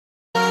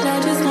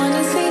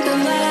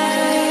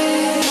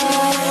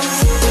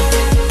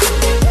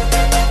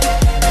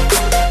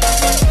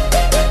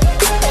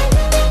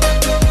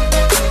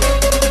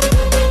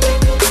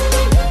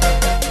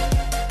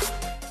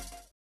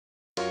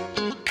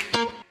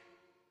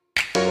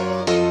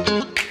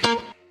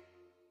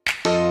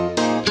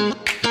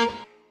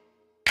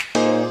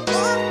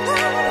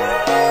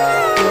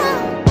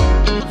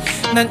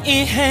난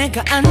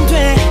이해가 안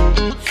돼.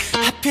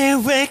 하필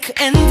왜 그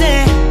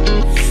앤데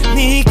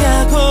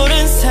네가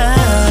고른 사람.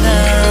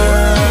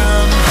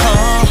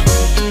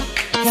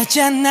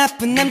 여자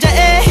나쁜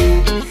남자애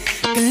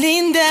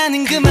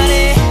끌린다는 그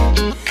말에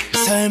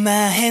설마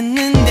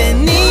했는데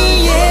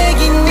네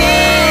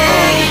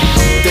얘기네.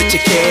 대체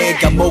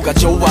걔가 뭐가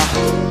좋아?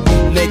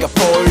 내가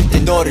볼 때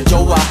너를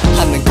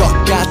좋아하는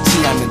것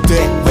같지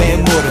않은데 왜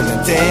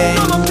모르는데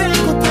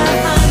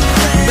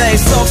매일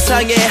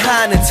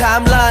속상해하는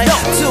타임라인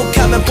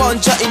툭하면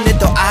번져있네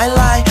또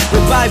아이라인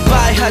왜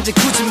바이바이 하지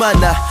굳이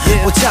만나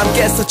못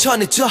참겠어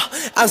전해줘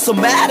I'm so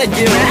mad at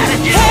you.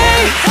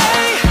 Hey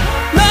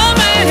너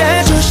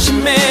말야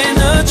조심해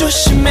너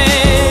조심해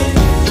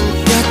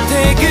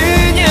곁에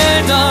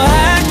그녀를 더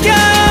아껴.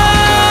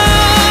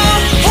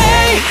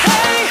 Hey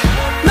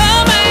너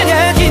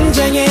말야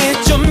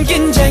긴장해 좀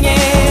긴장해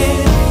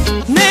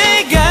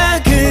내가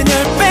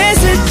그녀를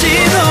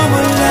뺏을지도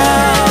몰라.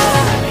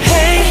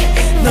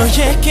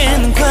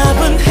 너에게는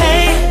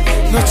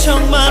과분해 너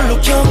정말로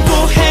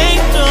견고해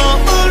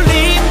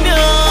떠올리면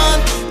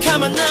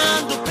가만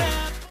놔둬.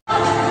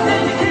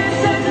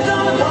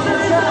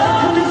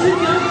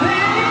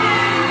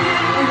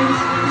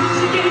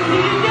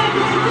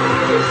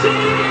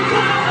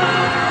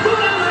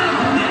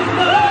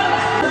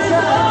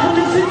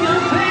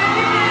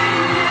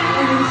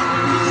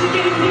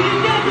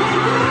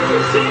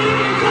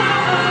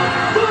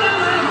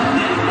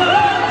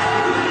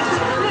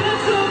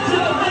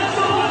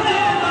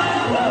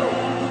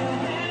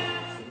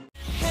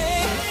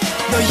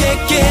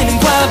 너에게는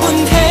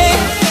과분해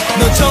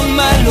너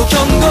정말로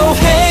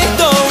견고해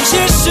또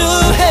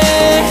실수해.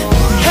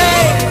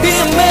 Hey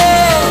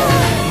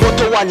BNyoung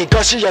뭣도 아닌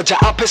것이 여자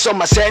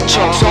앞에서만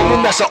센척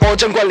소문나서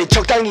오전관리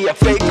적당히야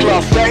fake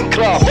love fan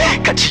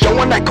club 같이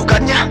영원할 것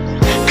같냐?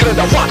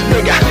 그러다 와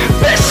내가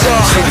뺐어.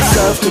 She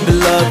deserves to be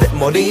loved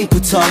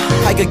머리부터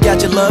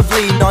발끝까지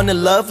lovely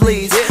너는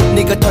lovely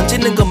네가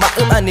던지는 건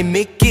마음 아닌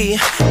미끼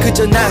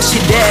그저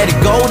낚시대를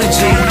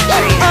고르지.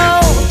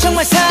 Oh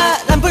정말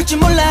사람 볼 줄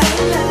몰라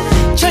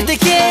절대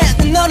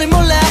걔는 너를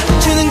몰라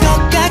주는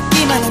것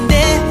같기만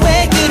한데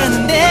왜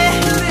그러는데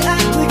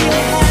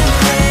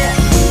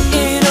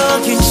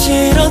이러긴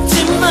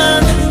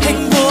싫었지만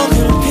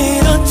행복을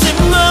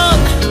빌었지만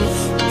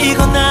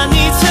이건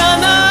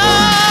아니잖아.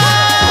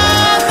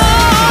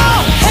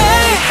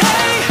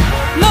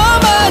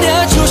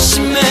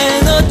 조심해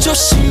너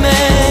조심해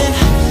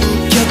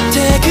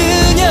곁에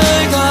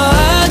그녀를 더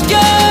아껴.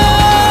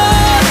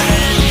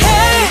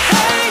 Hey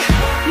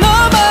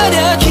너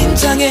말야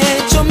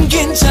긴장해 좀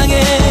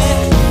긴장해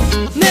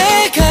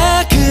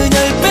내가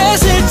그녀를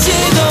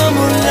뺏을지도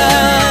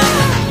몰라.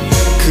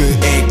 그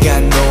애가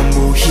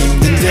너무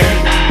힘든데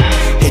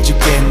해줄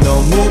게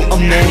너무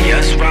없네.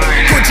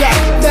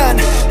 고작 난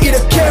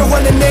이렇게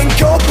화내는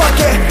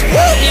것밖에.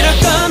 이럴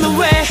거면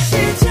왜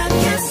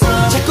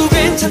자꾸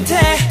괜찮대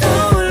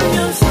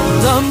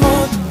너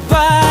못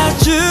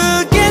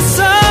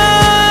봐주겠어.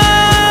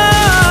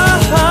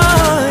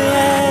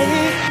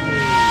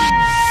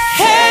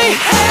 Hey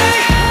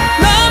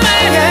너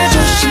말야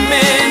조심해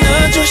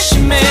너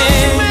조심해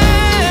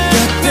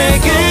곁에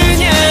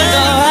그녀를 더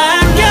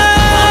아껴.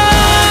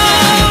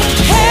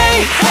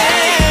 Hey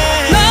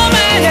너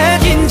말야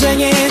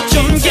긴장해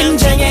좀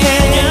긴장해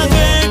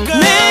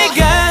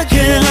내가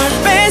그걸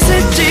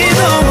뺏을지도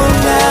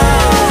몰라.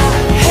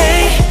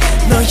 Hey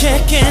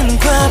너에게는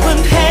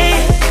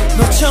과분해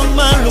너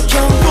정말로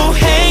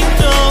견고해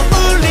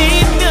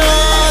떠올리면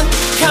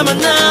가만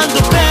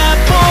놔둬 bad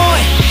boy.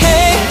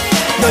 Hey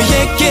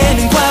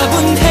너에게는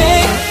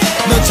과분해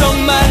너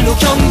정말로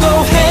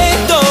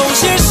견고해 또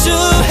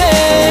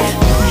실수해.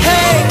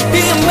 Hey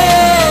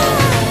BNyoung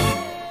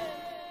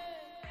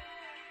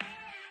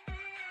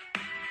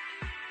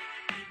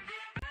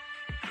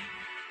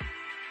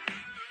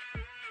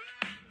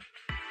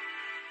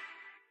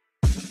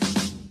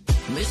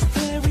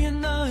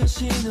미스테리한 너의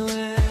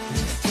신호에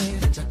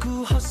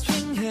자꾸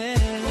헛스윙해.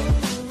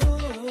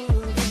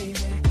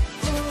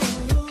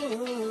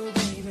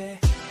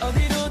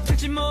 어디로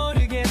튈지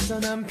모르겠어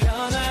난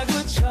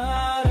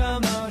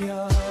변화구처럼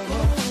어려워.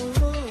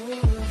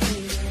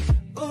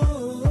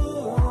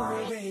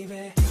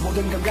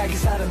 모든 감각이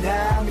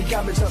살아나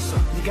미감을 줬어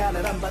네가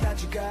날 안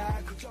받아줄까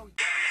걱정.